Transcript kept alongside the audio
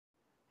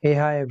Hey,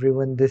 hi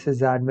everyone, this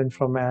is Admin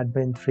from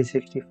Admin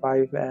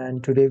 365,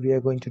 and today we are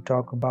going to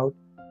talk about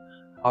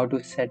how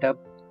to set up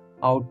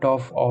out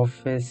of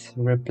office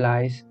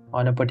replies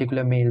on a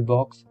particular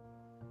mailbox.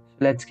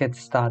 Let's get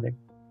started.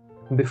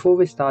 Before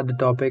we start the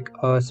topic,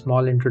 a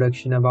small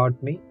introduction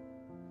about me.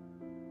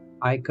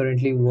 I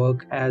currently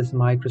work as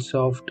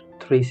Microsoft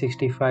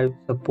 365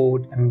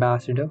 support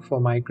ambassador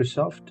for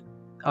Microsoft.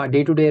 Our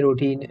day-to-day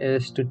routine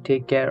is to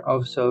take care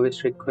of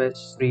service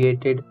requests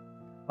created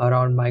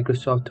around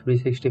Microsoft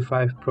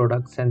 365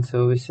 products and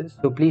services.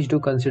 So please do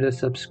consider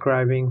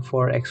subscribing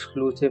for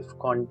exclusive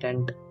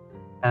content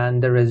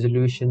and the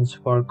resolutions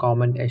for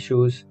common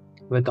issues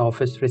with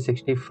Office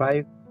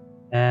 365.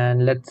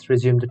 And let's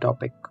resume the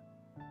topic.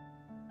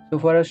 So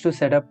for us to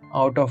set up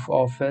out of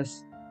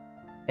office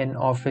in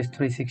Office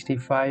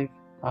 365,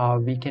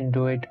 we can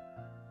do it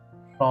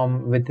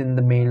from within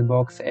the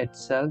mailbox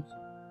itself.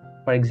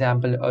 For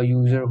example, a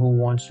user who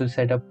wants to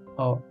set up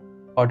a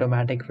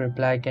automatic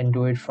reply can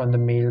do it from the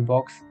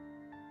mailbox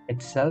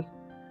itself,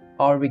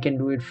 or we can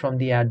do it from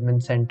the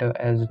admin center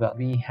as well.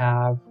 We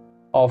have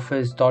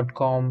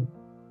office.com,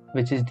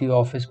 which is the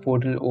office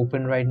portal,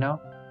 open right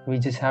now. We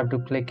just have to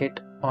click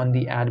it on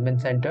the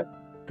admin center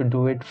to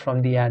do it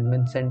from the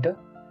admin center,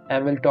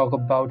 and we'll talk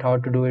about how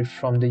to do it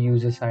from the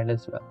user side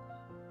as well.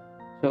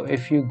 So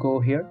if you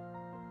go here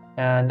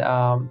and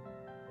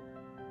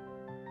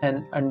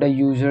under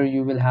user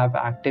you will have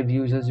active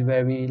users,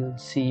 where we'll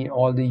see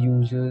all the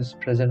users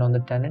present on the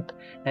tenant,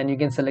 and you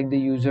can select the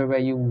user where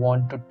you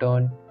want to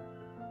turn.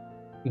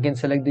 You can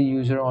select the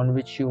user on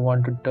which you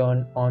want to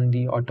turn on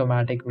the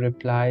automatic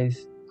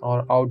replies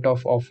or out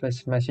of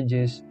office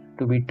messages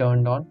to be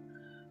turned on.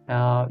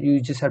 You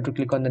just have to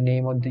click on the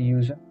name of the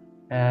user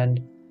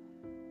and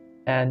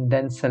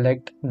then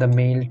select the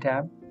mail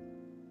tab,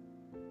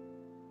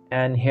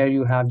 and here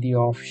you have the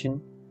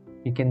option.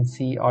 You can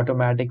see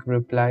automatic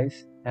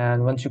replies,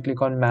 and once you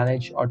click on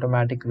manage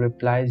automatic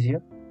replies here,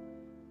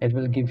 it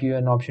will give you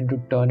an option to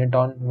turn it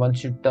on.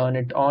 Once you turn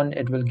it on,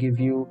 it will give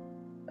you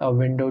a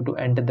window to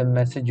enter the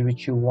message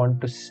which you want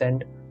to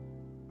send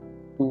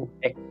to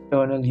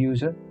external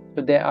user.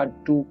 So there are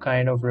two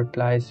kind of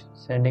replies: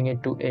 sending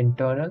it to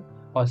internal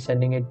or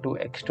sending it to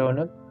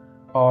external,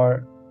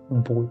 or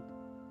both.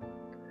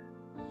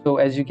 So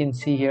as you can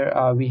see here,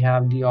 we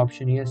have the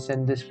option here,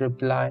 send this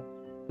reply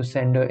to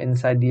sender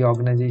inside the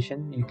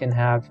organization. You can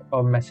have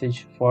a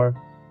message for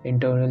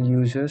internal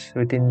users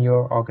within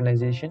your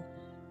organization,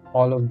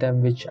 all of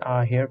them which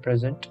are here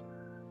present.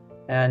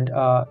 And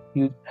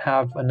you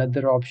have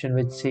another option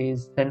which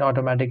says send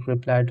automatic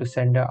reply to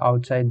sender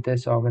outside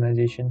this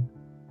organization.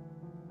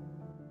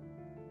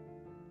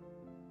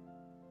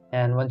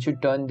 And once you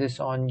turn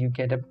this on, you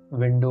get a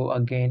window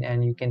again,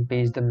 and you can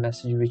paste the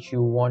message which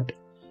you want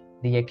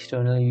the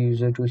external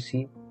user to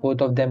see.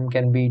 Both of them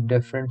can be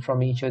different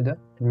from each other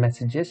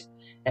messages,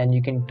 and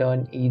you can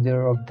turn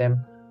either of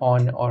them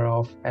on or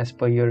off as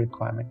per your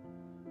requirement.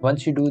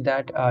 Once you do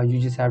that, you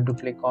just have to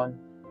click on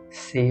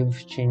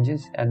save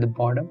changes at the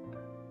bottom,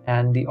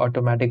 and the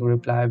automatic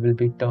reply will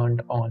be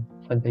turned on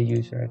for the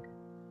user.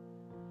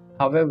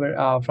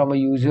 However, from a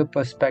user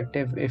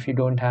perspective, if you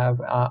don't have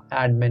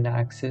admin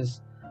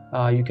access,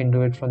 you can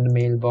do it from the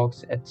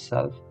mailbox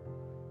itself.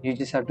 You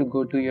just have to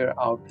go to your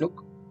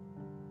Outlook.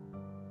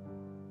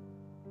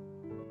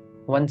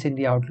 Once in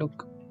the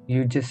Outlook,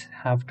 you just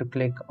have to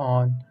click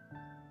on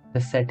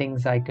the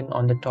settings icon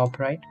on the top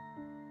right,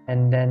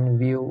 and then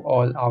view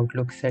all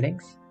Outlook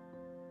settings.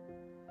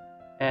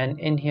 And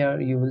in here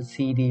you will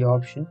see the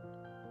option,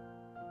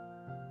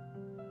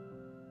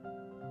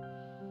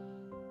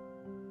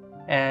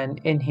 and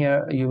in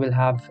here you will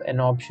have an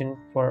option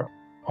for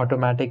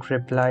automatic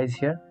replies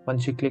here.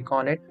 Once you click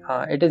on it,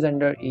 it is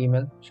under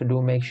email, so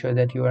do make sure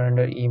that you are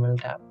under email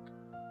tab,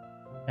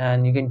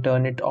 and you can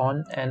turn it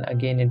on, and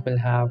again it will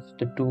have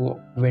the two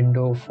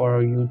window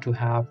for you to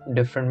have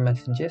different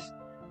messages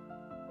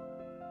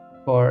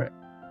for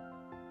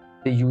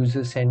the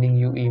user sending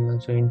you email.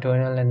 So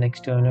internal and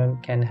external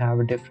can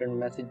have different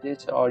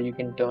messages, or you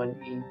can turn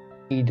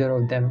either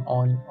of them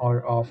on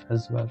or off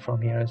as well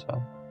from here as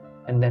well,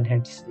 and then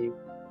hit save.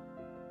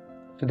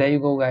 So there you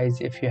go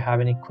guys. If you have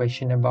any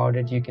question about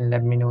it, you can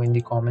let me know in the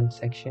comment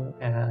section,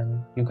 and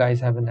you guys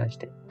have a nice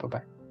day. Bye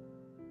bye.